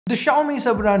The Xiaomi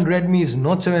sub-brand Redmi's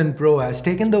Note 7 Pro has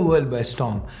taken the world by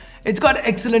storm. It's got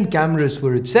excellent cameras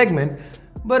for its segment,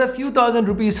 but a few thousand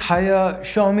rupees higher,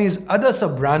 Xiaomi's other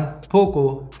sub-brand,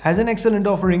 Poco, has an excellent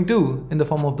offering too in the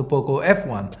form of the Poco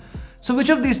F1. So which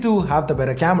of these two have the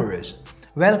better cameras?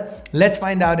 Well, let's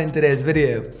find out in today's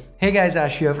video. Hey guys,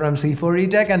 Ash here from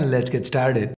C4eTech and let's get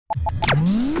started.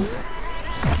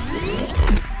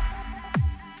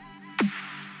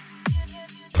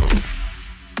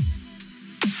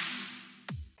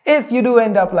 If you do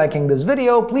end up liking this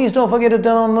video, please don't forget to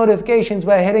turn on notifications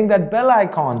by hitting that bell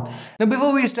icon. Now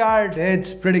before we start,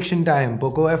 it's prediction time.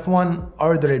 Poco F1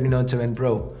 or the Redmi Note 7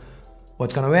 Pro?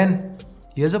 What's gonna win?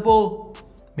 Here's a poll.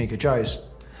 Make your choice.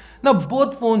 Now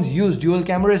both phones use dual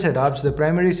camera setups. The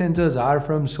primary sensors are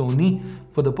from Sony.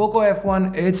 For the Poco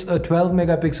F1, it's a 12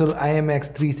 megapixel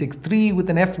IMX 363 with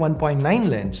an f1.9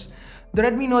 lens. The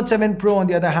Redmi Note 7 Pro on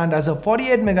the other hand has a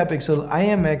 48 megapixel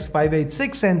IMX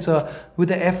 586 sensor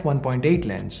with a f1.8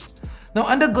 lens. Now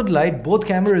under good light, both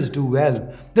cameras do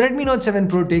well. The Redmi Note 7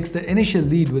 Pro takes the initial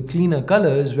lead with cleaner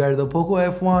colors, where the Poco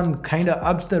F1 kinda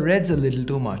ups the reds a little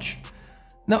too much.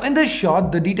 Now in this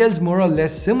shot, the detail's more or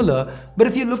less similar, but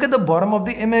if you look at the bottom of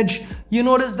the image, you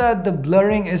notice that the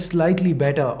blurring is slightly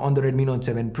better on the Redmi Note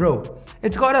 7 Pro.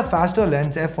 It's got a faster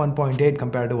lens, f1.8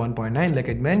 compared to 1.9 like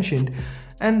I mentioned,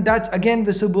 and that's again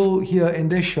visible here in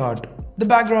this shot. The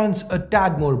background's a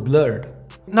tad more blurred.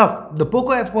 Now, the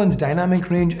Poco F1's dynamic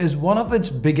range is one of its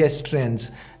biggest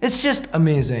strengths. It's just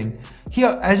amazing.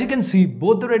 Here, as you can see,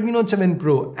 both the Redmi Note 7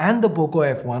 Pro and the Poco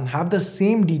F1 have the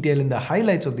same detail in the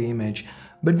highlights of the image,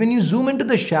 but when you zoom into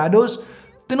the shadows,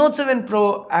 the Note 7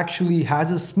 Pro actually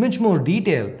has a smidge more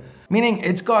detail, meaning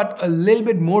it's got a little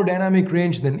bit more dynamic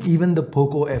range than even the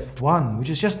Poco F1, which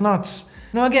is just nuts.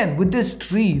 Now again, with this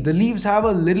tree, the leaves have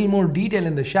a little more detail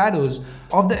in the shadows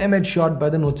of the image shot by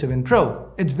the Note 7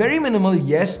 Pro. It's very minimal,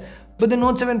 yes, but the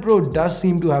Note 7 Pro does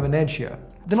seem to have an edge here.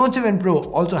 The Note 7 Pro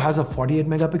also has a 48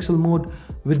 megapixel mode.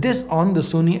 With this on, the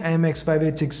Sony IMX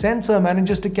 586 sensor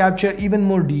manages to capture even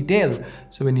more detail.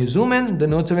 So when you zoom in, the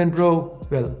Note 7 Pro,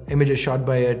 well, images shot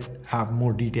by it have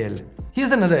more detail.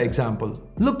 Here's another example.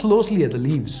 Look closely at the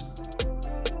leaves.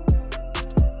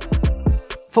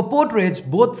 For portraits,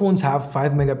 both phones have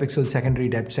 5 megapixel secondary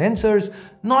depth sensors,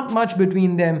 not much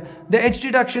between them. The edge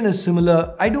reduction is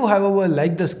similar. I do however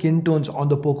like the skin tones on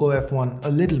the Poco F1 a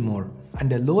little more.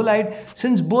 Under low light,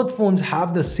 since both phones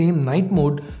have the same night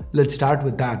mode, let's start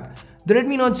with that. The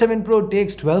Redmi Note 7 Pro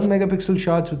takes 12 megapixel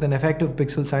shots with an effective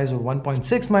pixel size of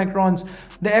 1.6 microns.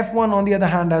 The F1 on the other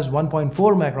hand has 1.4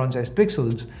 micron sized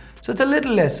pixels, so it's a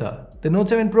little lesser. The Note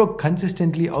 7 Pro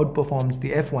consistently outperforms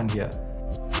the F1 here.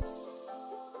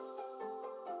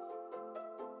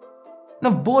 Now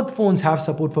both phones have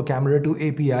support for camera to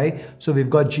API, so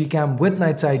we've got Gcam with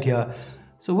night sight here.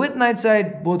 So with night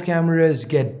sight, both cameras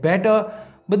get better,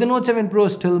 but the Note 7 Pro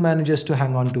still manages to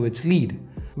hang on to its lead.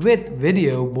 With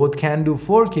video, both can do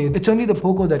 4K, it's only the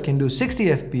Poco that can do 60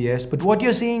 FPS, but what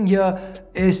you're seeing here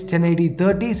is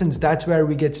 1080-30 since that's where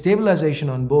we get stabilization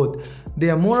on both.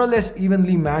 They are more or less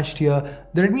evenly matched here.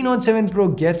 The Redmi Note 7 Pro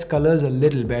gets colors a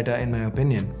little better in my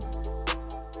opinion.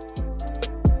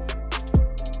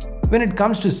 When it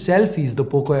comes to selfies, the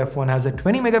Poco F1 has a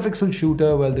 20 megapixel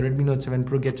shooter while the Redmi Note 7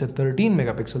 Pro gets a 13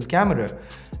 megapixel camera.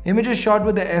 Images shot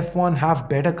with the F1 have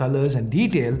better colors and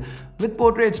detail. With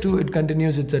portraits too, it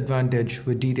continues its advantage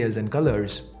with details and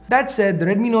colors. That said, the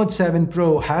Redmi Note 7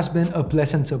 Pro has been a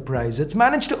pleasant surprise. It's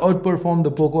managed to outperform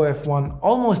the Poco F1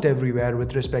 almost everywhere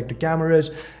with respect to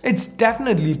cameras. It's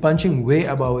definitely punching way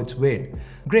above its weight.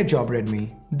 Great job,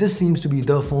 Redmi. This seems to be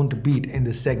the phone to beat in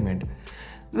this segment.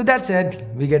 With that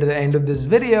said, we get to the end of this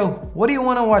video. What do you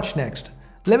want to watch next?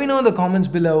 Let me know in the comments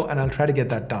below and I'll try to get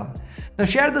that done. Now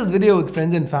share this video with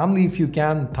friends and family if you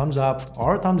can, thumbs up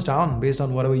or thumbs down based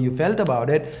on whatever you felt about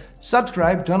it.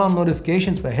 Subscribe, turn on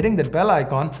notifications by hitting that bell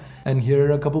icon, and here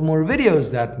are a couple more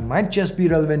videos that might just be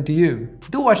relevant to you.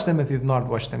 Do watch them if you've not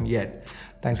watched them yet.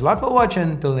 Thanks a lot for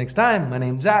watching. Till next time, my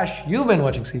name's Ash, you've been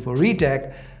watching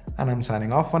C4eTech, and I'm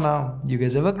signing off for now. You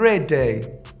guys have a great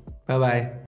day. Bye bye.